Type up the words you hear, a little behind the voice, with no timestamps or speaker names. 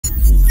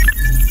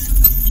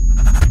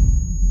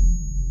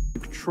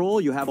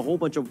control. You have a whole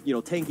bunch of,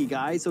 tanky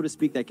guys, so to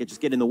speak, that can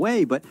just get in the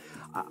way. But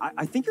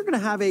I think you're going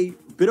to have a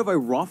bit of a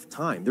rough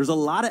time. There's a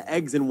lot of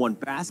eggs in one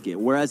basket,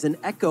 whereas an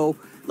Echo,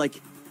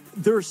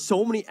 there are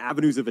so many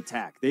avenues of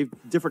attack. They have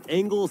different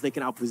angles. They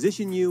can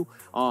outposition you.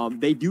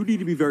 They do need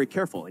to be very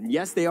careful. And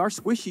yes, they are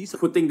squishy. So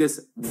putting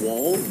this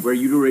wall where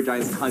Yoodo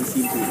Giants can't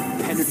seem to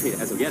penetrate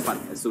as of yet. But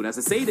as soon as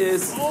I say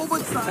this... Oh,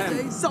 but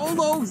Sanjay,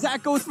 solo.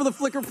 Zach goes for the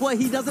flicker play.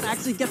 He doesn't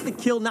actually get the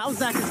kill. Now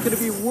Zach is going to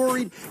be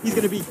worried. He's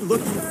going to be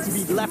looking to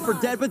be left for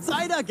dead. But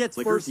Zyda gets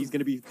first. He's going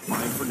to be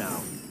fine for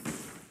now.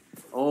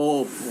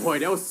 Oh boy,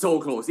 that was so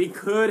close. He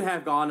could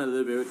have gone a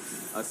little bit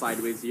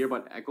sideways here,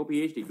 but Echo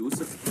PH, they do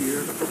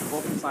secure the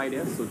football from side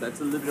there, so that's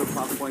a little bit of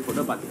plus point for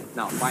them. But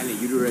now, finally,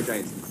 Yoodo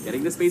Giants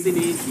getting the space they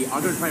need. They are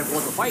going to try to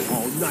force a fight.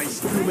 Oh, nice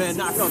two-man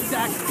knockout.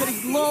 Zach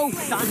getting low.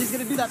 Sanji's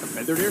going to do that. The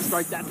feathered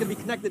airstrike, that's going to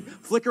be connected.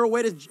 Flicker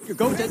away to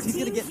GoJets. He's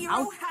going to get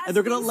out, and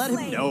they're going to let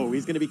him. No,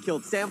 he's going to be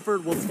killed.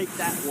 Samford will take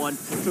that one.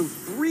 So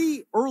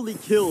 3 early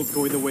kills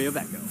going the way of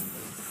Echo.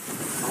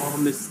 Oh,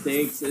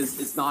 mistakes.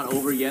 It's not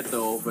over yet,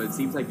 though, but it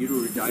seems like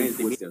Yoodo Giants,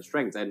 they made their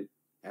strengths. And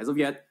as of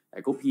yet,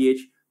 Echo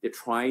PH, they're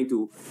trying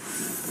to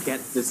get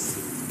this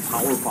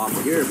power bomb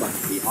here, but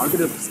they are going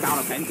to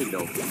scout a Pancake,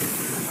 though.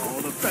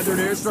 Oh, the feathered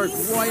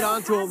airstrike right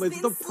onto him.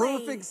 It's the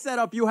perfect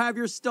setup. You have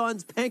your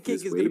stuns. Pancake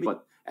is going to be...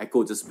 But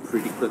Echo just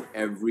predicted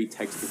every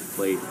textbook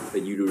play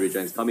that Yoodo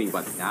Giants coming,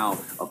 but now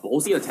a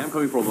ballsy attempt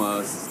coming from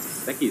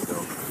Sekis,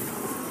 though.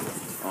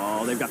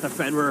 Oh, they've got the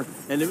Fenrir,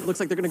 and it looks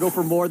like they're going to go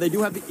for more. They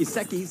do have the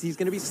Isekis. He's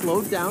going to be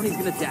slowed down. He's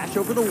going to dash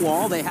over the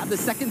wall. They have the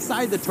second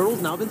side. The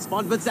turtle's now been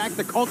spawned, but Zach,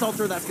 the Cult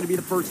Altar, that's going to be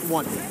the first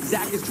one.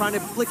 Zach is trying to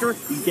flicker.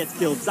 He gets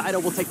killed.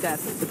 Zyda will take that.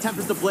 The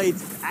Tempest of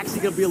Blades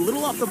actually going to be a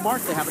little off the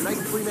mark. They have a nice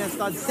 3-man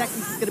stun.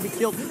 Sekis is going to be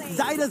killed.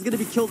 Zyda's going to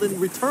be killed in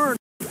return.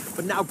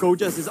 But now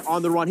GoJust is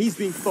on the run. He's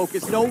being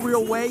focused. No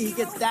real way. He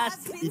gets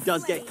dashed. He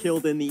does get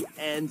killed in the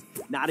end.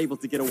 Not able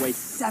to get away.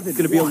 7.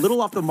 Going to be a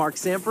little off the mark.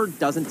 Samford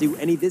doesn't do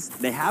any of this.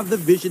 They have the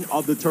vision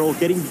of the turtle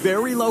getting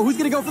very low. Who's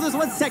going to go for this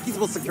one? Sekis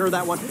will secure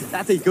that one.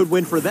 That's a good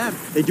win for them.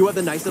 They do have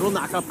the nice little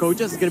knockup.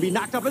 GoJust is going to be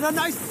knocked up in a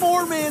nice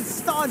 4-man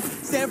stun.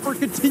 Samford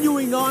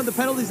continuing on. The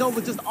penalty zone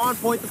was just on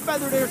point. The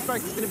feathered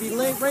airstrike is going to be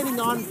raining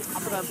on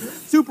top of them.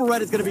 Super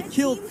Red is going to be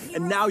killed.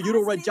 And now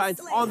Red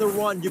Giants on the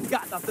run. You've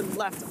got nothing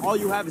left. All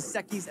you have is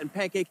Sekis and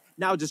Pancake,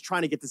 now just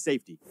trying to get to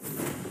safety.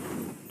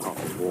 Oh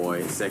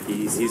boy,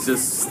 Sekis, he's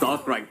just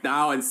stuck right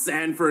now, and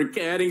Sanford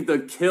getting the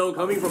kill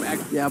coming from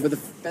X. Yeah, but the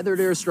feathered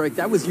airstrike,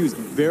 that was used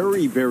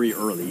very, very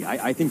early.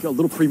 I think a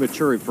little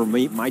premature for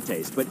my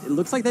taste, but it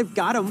looks like they've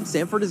got him.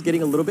 Sanford is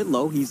getting a little bit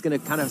low. He's going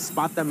to kind of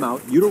spot them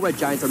out. Red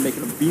Giants are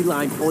making a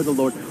beeline for the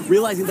Lord,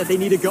 realizing that they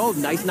need to go.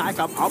 Nice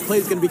knockup. Outplay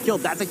is going to be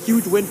killed. That's a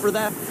huge win for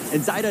them.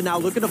 And Zyda now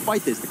looking to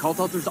fight this. The Cult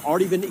Altar's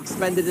already been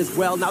expended as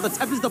well. Now the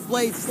Tempest of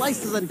Blade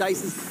slices and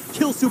dices,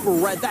 kill Super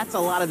Red. That's a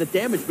lot of the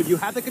damage, but you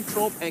have the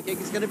control. Pancake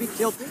is going to be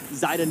killed.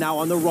 Zyda now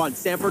on the run.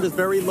 Sanford is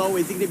very low.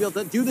 Is he going to be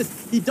able to do this?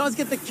 He does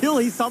get the kill.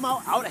 He's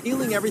somehow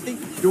out-healing everything,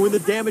 doing the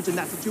damage, and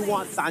that's what you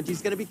want.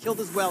 Sanji's going to be killed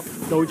as well.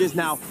 Doja's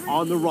now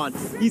on the run.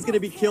 He's going to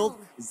be killed.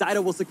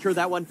 Zyda will secure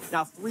that one.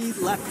 Now 3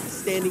 left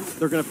standing.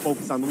 They're going to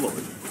focus on the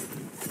Lord.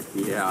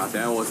 Yeah,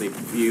 that was a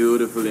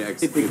beautifully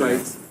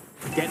executed.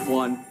 Get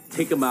one,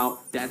 take him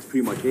out. That's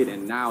pretty much it.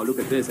 And now look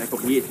at this. Echo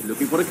PH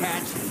looking for the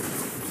catch.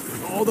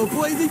 Oh, the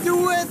blazing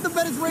duet! The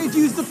Venice Rage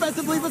used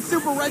defensively, but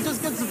Super Red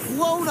just gets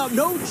blown up.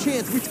 No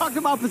chance. We talked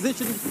about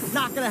positioning.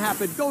 Not going to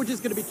happen. Goja's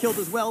going to be killed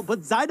as well, but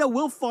Zyda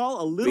will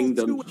fall a little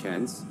too...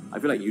 chance. I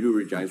feel like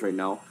Yoodo Giants right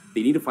now,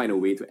 they need to find a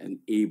way to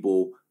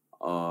enable...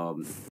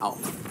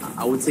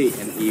 I would say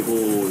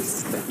enable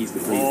Sekis to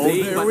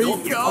play. There we go.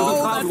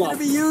 That's going to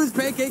be used.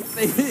 Pancake,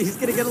 he's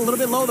going to get a little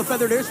bit low. The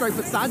feathered airstrike,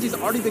 but Sanji's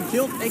already been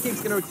killed.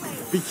 Pancake's going to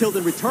be killed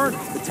in return.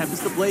 The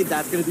Tempest of Blade,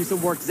 that's going to do some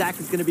work. Zach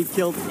is going to be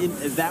killed in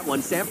that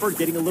one. Sanford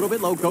getting a little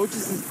bit low.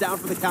 GoJust is down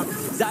for the count.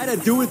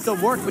 Zyda doing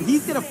some work, but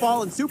he's going to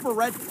fall, and Super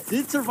Red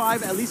did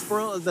survive, at least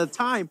for the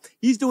time.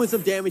 He's doing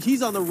some damage.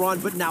 He's on the run,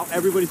 but now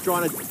everybody's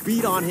drawing a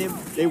beat on him.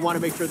 They want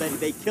to make sure that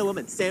they kill him,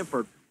 and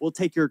Sanford will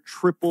take your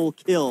triple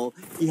kill.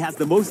 He has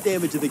the most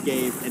damage of the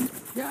game, and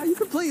yeah, you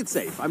can play it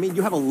safe. I mean,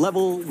 you have a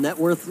level net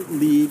worth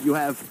lead. You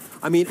have,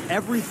 I mean,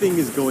 everything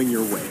is going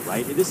your way,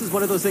 right? This is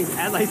one of those things,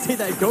 as I say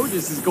that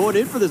GoJust is going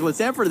in for this one.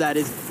 Sanford, that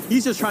is,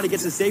 he's just trying to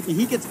get to safety.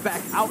 He gets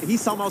back out. He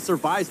somehow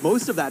survives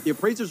most of that. The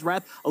Appraiser's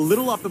Wrath, a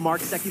little off the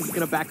mark. Sekis is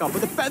going to back up, but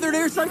the feathered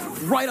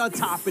airstrike right on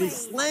top, and he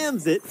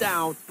slams it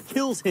down,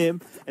 kills him,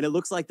 and it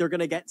looks like they're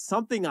going to get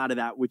something out of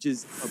that, which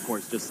is, of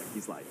course, just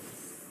Sekis' life.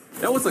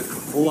 That was a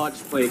clutch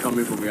play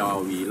coming from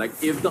RLV. Like,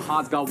 if the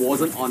Hearts Guard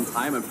wasn't on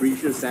time, I'm pretty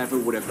sure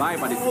Sanford would have died,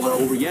 but it's not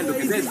over yet. Look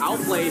at this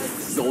outplay,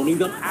 zoning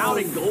them out,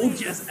 and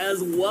GoJust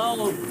as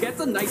well. Gets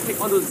a nice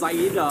kick onto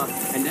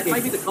Zyda, and that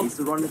might be the comes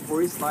to run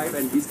for his life,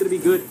 and he's going to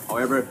be good.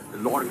 However,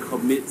 lot of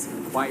commits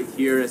right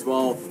here as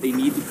well. They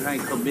need to try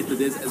and commit to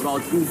this as well.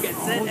 Who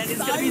gets it? And it's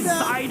going to be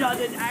Zyda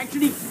that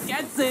actually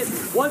gets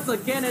it once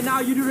again. And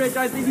now Yoodo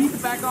Giants, they need to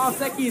back off.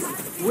 Sekis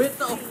with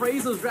the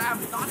appraisal's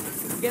draft, not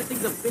getting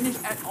the finish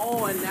at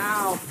all. And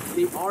now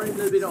they are in a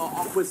little bit of an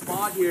awkward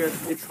spot here.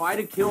 They try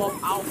to kill him,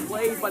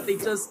 outplay, but they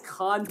just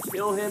can't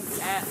kill him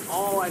at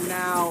all. And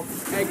now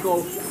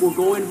Echo will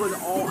go in for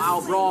an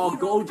all-out brawl.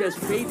 Go just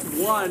straight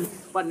one.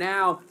 But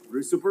now,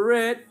 Super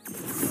Red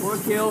for a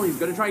kill. He's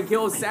going to try and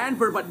kill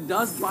Sanford, but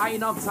does buy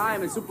enough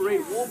time, and Super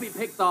Red will be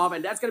picked off,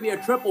 and that's going to be a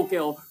triple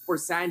kill for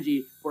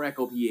Sanji for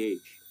Echo PH.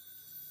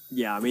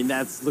 Yeah, I mean,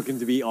 that's looking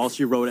to be all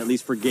she wrote, at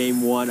least for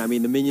game one. I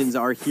mean, the minions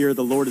are here.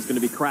 The Lord is going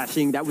to be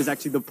crashing. That was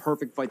actually the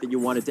perfect fight that you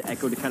wanted to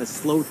Echo to kind of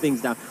slow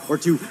things down, or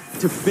to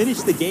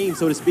finish the game,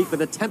 so to speak. But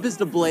the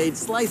Tempest of Blade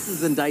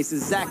slices and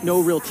dices. Zach,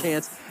 no real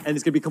chance, and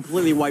it's going to be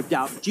completely wiped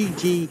out.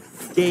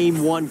 GG,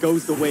 game one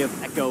goes the way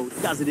of Echo.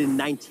 Does it in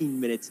 19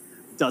 minutes.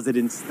 Does it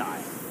in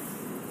style.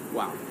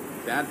 Wow,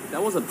 that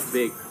was a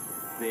big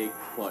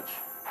clutch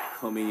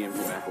coming in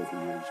from Echo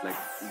PH.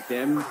 Like,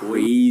 them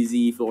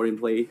crazy floating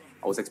play.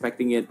 I was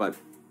expecting it, but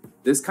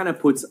this kind of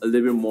puts a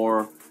little bit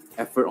more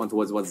effort on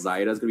towards what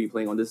Zyda is going to be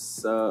playing on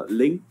this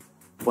link.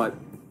 But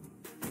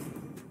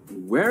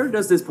where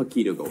does this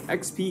Paquito go?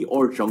 XP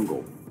or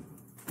jungle?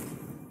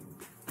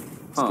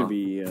 It's going to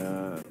be...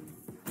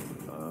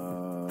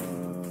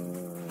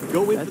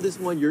 go in for this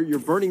one. You're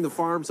burning the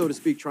farm, so to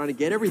speak, trying to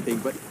get everything.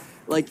 But,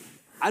 like,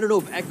 I don't know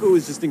if Echo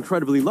is just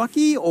incredibly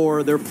lucky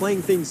or they're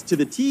playing things to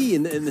the T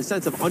in the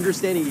sense of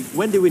understanding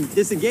when to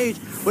disengage.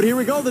 But here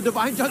we go, the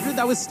Divine Judgment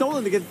that was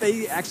stolen.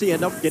 They actually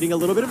end up getting a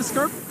little bit of a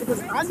skirt because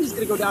Anji's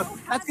going to go down.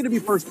 That's going to be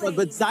first blood,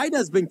 but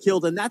Zyda's been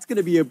killed, and that's going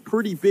to be a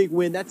pretty big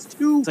win. That's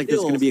two. It's like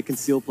there's going to be a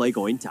concealed play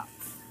going top.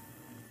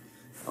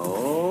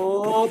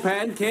 Oh,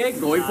 Pancake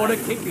going for the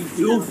kick.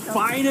 You'll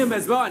find him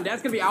as well, and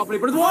that's going to be outplay.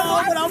 But it's one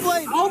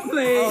outplay.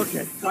 Outplay.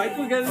 Okay.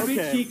 Cycle going to be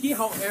cheeky.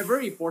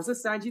 However, he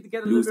forces Sanji to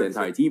get a lose the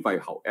entire team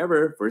fight.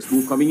 However, first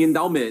move coming in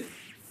down mid.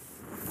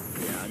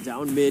 Yeah,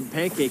 down mid,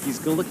 Pancake. He's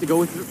going to look to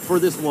go for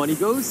this one. He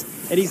goes,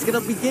 and he's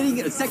going to be getting...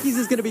 Sekis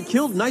is going to be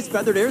killed. Nice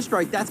feathered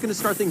airstrike. That's going to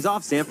start things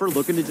off. Sanford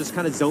looking to just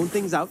kind of zone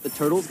things out. The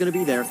Turtle's going to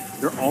be there.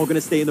 They're all going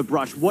to stay in the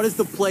brush. What is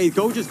the play?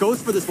 Go just goes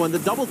for this one. The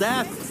double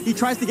dash. He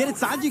tries to get it.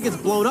 Sanji gets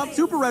blown up.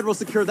 Super Red will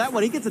secure that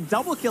one. He gets a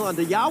double kill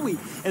onto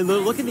Yaoi, and they're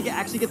looking to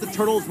actually get the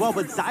Turtle as well,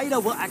 but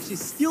Zyda will actually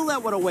steal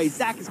that one away.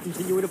 Zach is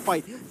continuing to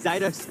fight.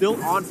 Zyda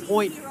still on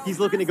point. He's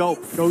looking to go.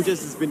 Gojas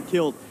has been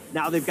killed.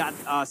 Now they've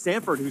got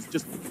Sanford, who's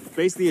just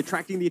basically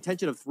attracting the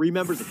attention of 3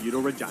 members of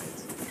Yoodo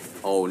Giants.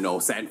 Oh no,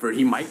 Sanford,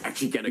 he might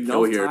actually get a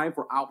kill here. Time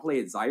for outplay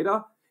at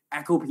Zyda.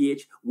 Echo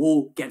PH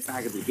will get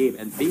back into the game.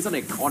 And based on the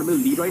economy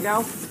lead right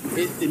now,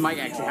 it might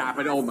actually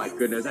happen. Oh my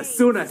goodness. As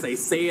soon as they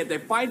say it, they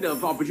find the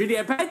opportunity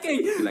at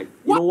Pancake. Like,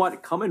 you know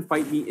what? Come and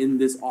fight me in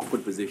this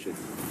awkward position.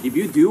 If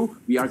you do,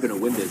 we are going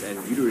to win this. And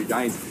Yoodo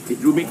Giants, they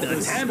do make the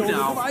attempt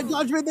now.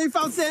 Judgment, they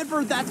found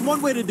Sanford. That's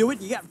one way to do it.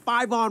 You got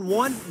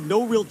 5-on-1,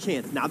 no real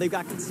chance. Now they've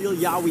got Conceal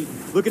Yaoi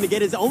looking to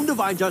get his own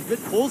Divine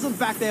Judgment. Pulls him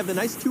back. They have the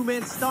nice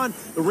 2-man stun.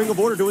 The Ring of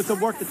Order doing some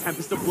work. The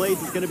Tempest of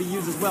Blades is going to be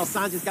used as well.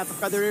 Sanji's got the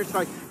Feather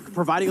Airstrike,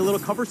 providing a little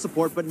cover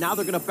support, but now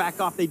they're going to back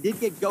off. They did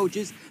get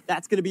Gojas.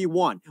 That's going to be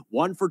 1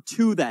 for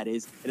 2, that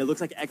is. And it looks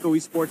like Echo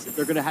Esports,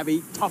 they're going to have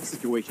a tough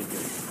situation here.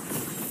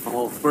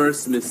 Oh,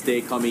 first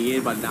mistake coming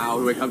in, but now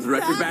here comes the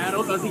retro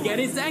battle. Does he get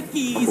his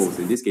Ekis? Oh,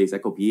 so in this case,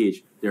 Echo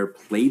PH, they're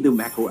playing the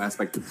macro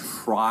aspect to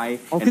try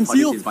and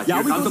conceal. Punish this, but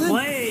here comes the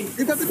play.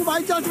 They've got the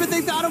Divine Judgment.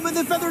 They've got him, and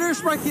the Feathered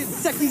Airstrike.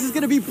 Sekis is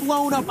going to be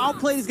blown up.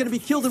 Outplayed is going to be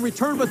killed in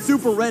return, but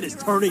Super Red is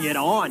turning it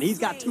on. He's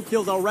got 2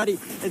 kills already,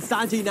 and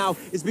Sanji now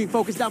is being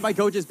focused down by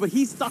Gojas, but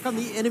he's stuck on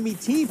the enemy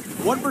team.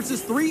 1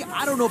 versus 3.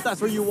 I don't know if that's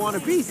where you want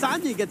to be.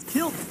 Sanji gets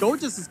killed.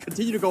 Gojas is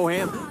continuing to go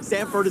ham.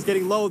 Sanford is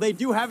getting low. They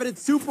do have it.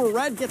 It's Super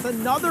Red gets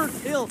another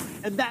kill.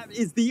 And that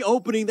is the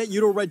opening that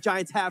Yoodo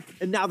Giants have,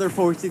 and now they're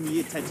focusing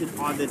the attention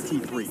on this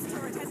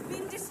T3.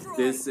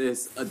 This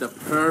is the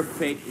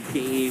perfect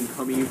game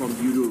coming from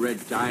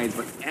Yoodo Giants,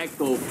 but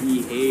Echo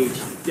PH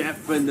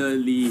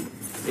definitely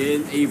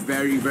in a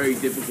very, very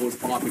difficult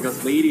spot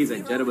because, ladies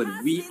and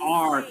gentlemen, we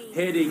are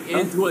heading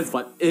into it.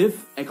 But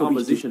if Echo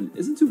position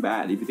isn't too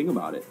bad, if you think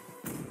about it.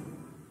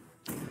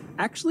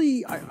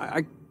 Actually,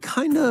 I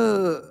kind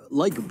of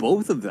like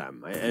both of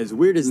them. As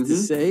weird as to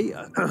say,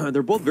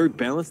 they're both very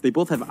balanced. They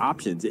both have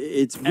options.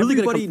 It's really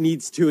everybody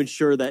needs to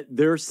ensure that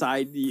their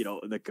side, you know,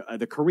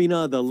 the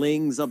Karina, the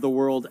Lings of the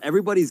world,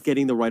 everybody's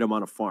getting the right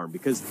amount of farm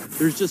because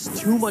there's just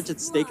too much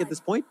at stake at this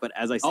point. But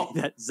as I say,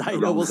 that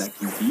Zyda will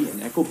QP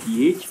and Echo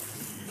PH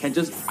can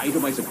just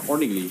itemize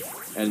accordingly.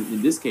 And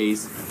in this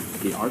case,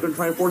 they are going to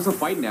try to force a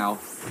fight now.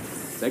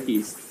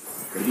 Zeki's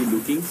going to be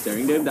looking,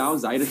 staring them down.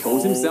 Zyda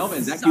shows himself,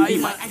 and Zaki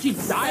might actually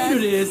die to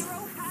this.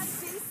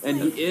 And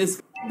he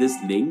is... This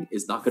Ling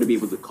is not going to be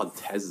able to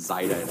contest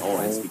Zyda at all.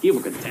 And speaking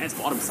of contest,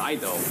 bottom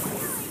side, though.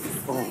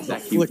 The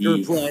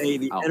flicker play,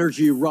 the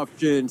energy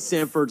eruption.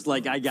 Sanford's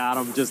like, I got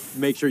him. Just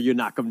make sure you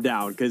knock him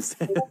down, because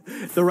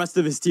the rest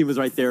of his team is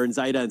right there, and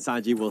Zyda and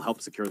Sanji will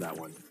help secure that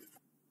one.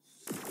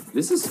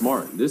 This is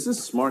smart. This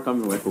is smart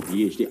coming from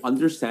FOPH. They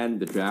understand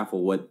the draft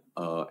for what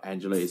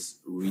Angela is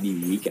really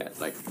weak at.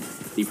 Like,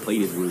 they play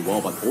this really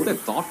well, but hold that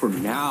thought for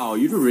now.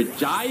 Yoodo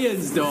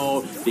Giants,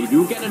 though, they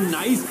do get a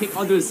nice kick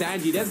onto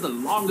Sanji. That's the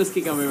longest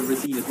kick I've ever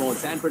seen as well. And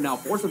Sanford now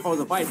forced to follow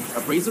the fight.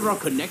 A Bracer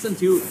Rock connects him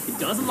too. It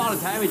does a lot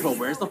of damage, but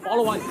where's the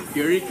follow-on?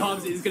 Here he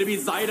comes. It's going to be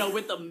Zaida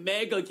with the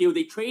mega kill.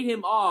 They trade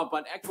him off,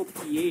 but Echo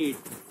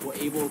P8 were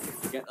able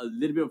to get a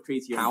little bit of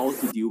trades here. How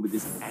to deal with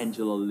this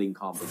Angela Link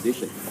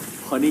composition.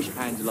 Punish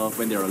Angela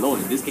when they're alone.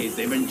 In this case,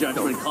 Divine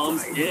Judgment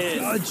comes in.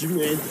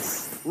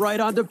 Judgment.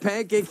 Right onto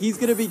Pancake. He's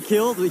going to be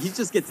killed. He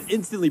just gets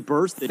instantly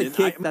bursted.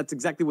 That's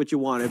exactly what you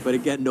wanted, but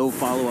again, no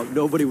follow-up.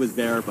 Nobody was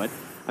there, but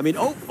I mean,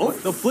 oh,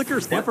 the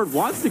flicker. Stanford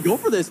wants to go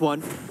for this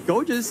one.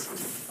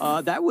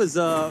 Gojas, that was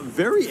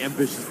very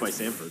ambitious by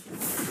Stanford.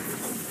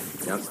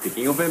 Now,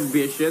 speaking of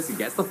ambitious, he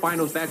gets the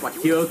final stack, but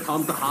here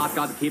comes the hard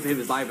guard to keep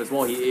him alive as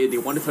well. They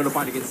want to turn the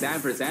fight against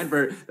Sanford.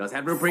 Sanford does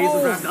have to praise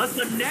the draft, does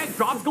the neck,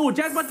 drops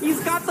Gojas, but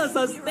he's got the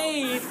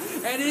sustain.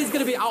 And it is going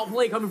to be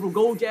outplay coming from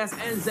Gojas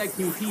and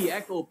ZQT,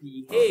 Echo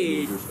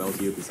PH. Spells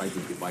here besides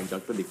the Divine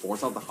Judgment. They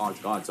force out the hard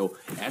guard. So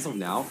as of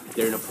now,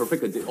 they're in a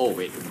perfect condition. Oh,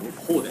 wait,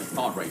 hold that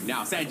thought right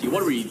now. Sanji,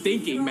 what were you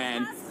thinking,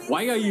 man?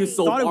 Why are you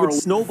so far? I thought it would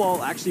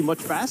snowball actually much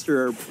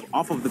faster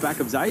off of the back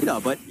of Zaida,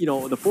 but you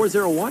know, the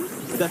 401,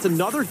 that's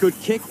another good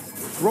kick.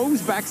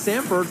 Throws back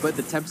Sanford, but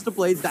the Tempest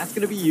Blades, that's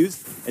going to be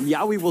used, and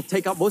Yaoi will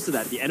take out most of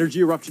that. The Energy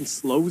Eruption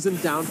slows him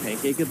down.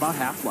 Pancake is about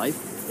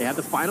half-life. They have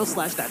the final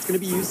slash, that's going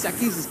to be used.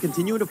 Sekis is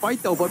continuing to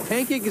fight though, but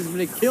Pancake has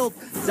been killed.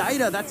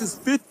 Zaida, that's his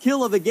 5th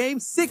kill of the game,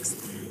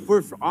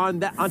 6th.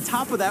 On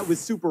top of that with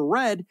Super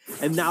Red,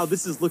 and now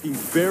this is looking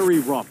very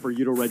rough for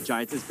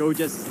Yoodo-Red-Giants as Gojas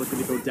is looking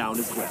to go down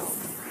as well.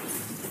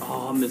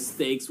 Oh,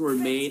 mistakes were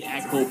made.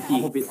 Echo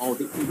P.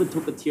 They even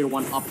took a tier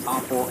 1 up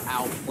top for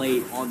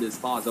outplay on this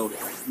spot, so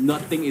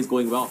nothing is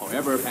going well.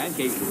 However,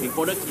 Pancake looking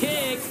for the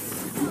kick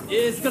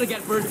is gonna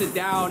get bursted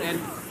down, and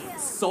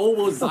so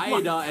will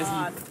Zaida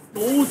as he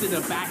goes in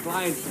the back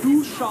line,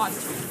 2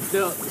 shots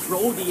the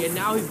Brody, and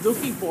now he's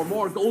looking for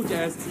more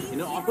Gojas in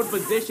an awkward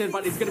position,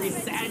 but it's gonna be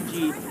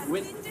Sanji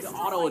with the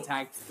auto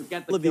attack to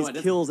get the kill.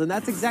 These kills, and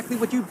that's exactly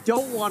what you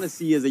don't want to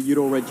see as a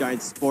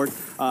Yoodo-Red-Giants sport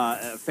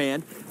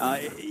fan.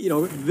 You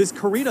know, this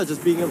Karina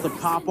just being able to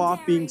pop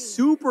off, being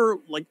super,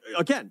 like,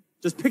 again,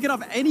 just picking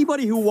up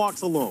anybody who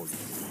walks alone.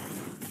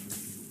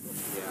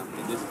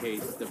 Yeah, in this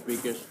case, the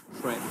biggest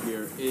threat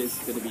here is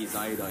going to be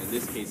Zaida. In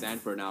this case,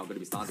 Sanford now going to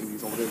be starting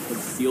these over the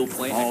conceal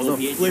play. Oh,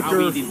 the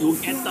flicker. They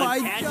do get the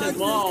catch as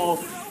well.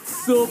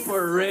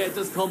 Super Red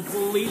just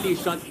completely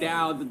shut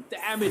down. The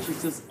damage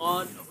is just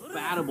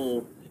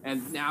unfathomable.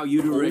 And now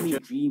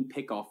Yoodo-Red dream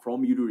pickoff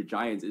from Yoodo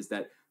Giants is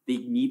that they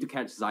need to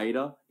catch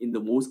Zaida in the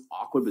most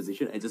awkward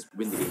position and just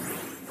win the game.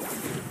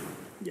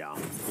 Yeah.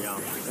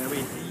 I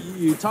mean,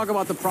 you talk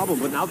about the problem,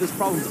 but now this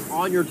problem's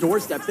on your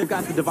doorsteps. They've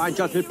got the Divine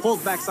Judgment,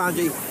 pulls back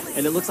Sanji,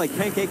 and it looks like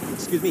Pancake,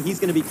 excuse me, he's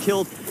going to be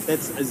killed.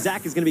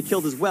 Zach is going to be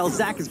killed as well.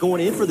 Zach is going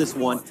in for this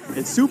one,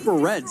 and Super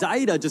Red,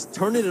 Zaida just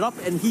turning it up,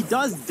 and he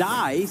does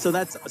die, so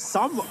that's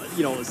some,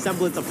 you know,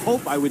 semblance of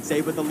hope, I would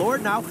say. But the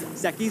Lord now,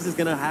 Sekis is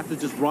going to have to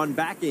just run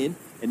back in.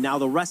 And now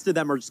the rest of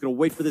them are just going to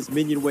wait for this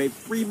minion wave.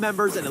 3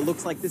 members, and it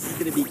looks like this is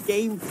going to be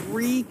game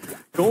 3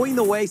 going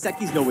the way.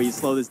 Seki's no way to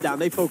slow this down.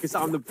 They focus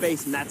on the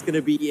base, and that's going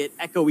to be it.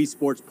 Echo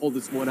Esports pull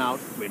this one out,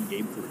 win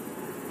game 3.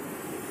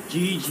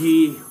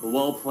 GG,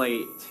 well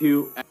played.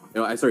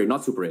 Sorry,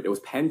 not Super Red. It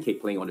was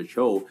Pancake playing on the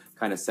show,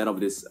 kind of set up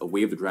this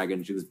Wave of the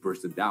Dragon, just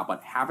bursted down.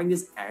 But having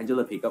this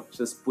Angela pickup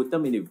just put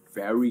them in a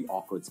very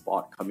awkward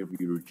spot coming from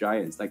Yoodo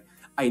Giants. Like,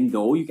 I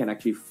know you can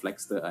actually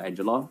flex the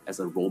Angela as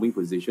a roaming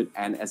position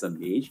and as a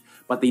mage,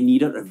 but they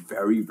needed a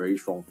very, very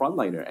strong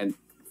frontliner. And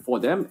for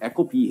them,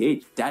 Echo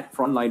PH, that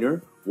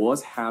frontliner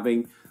was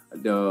having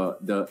the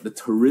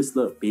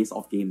Terizla base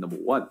off game number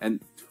 1.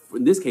 And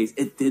in this case,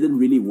 it didn't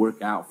really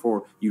work out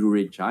for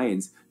Yoodo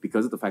Giants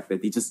because of the fact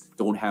that they just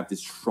don't have this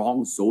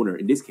strong zoner.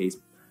 In this case,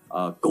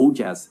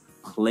 Gojas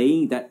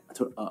playing that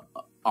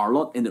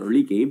Arlott in the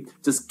early game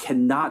just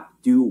cannot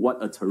do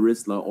what a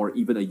Terizla or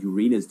even a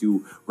Uranus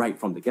do right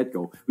from the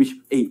get-go, which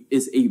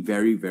is a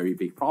very, very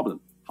big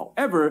problem.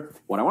 However,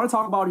 what I want to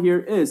talk about here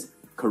is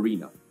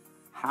Karina.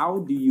 How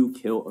do you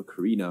kill a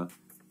Karina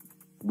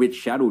with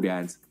Shadow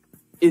Dance,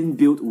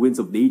 inbuilt Winds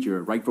of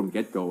Nature right from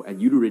get-go,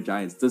 and Yoodo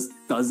Giants just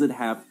doesn't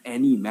have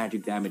any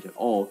magic damage at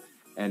all?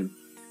 And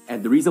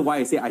the reason why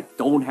I say I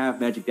don't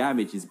have magic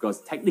damage is because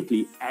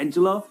technically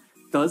Angela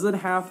doesn't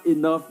have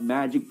enough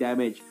magic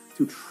damage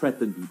to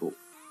threaten people.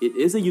 It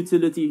is a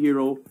utility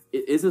hero,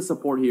 it is a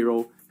support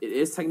hero, it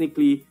is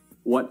technically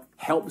what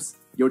helps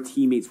your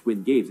teammates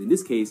win games. In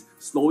this case,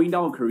 slowing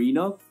down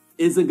Karina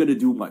isn't going to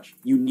do much.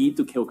 You need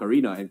to kill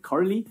Karina, and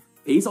currently,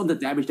 based on the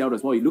damage down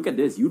as well, you look at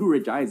this,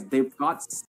 Yoodo Giants, they've got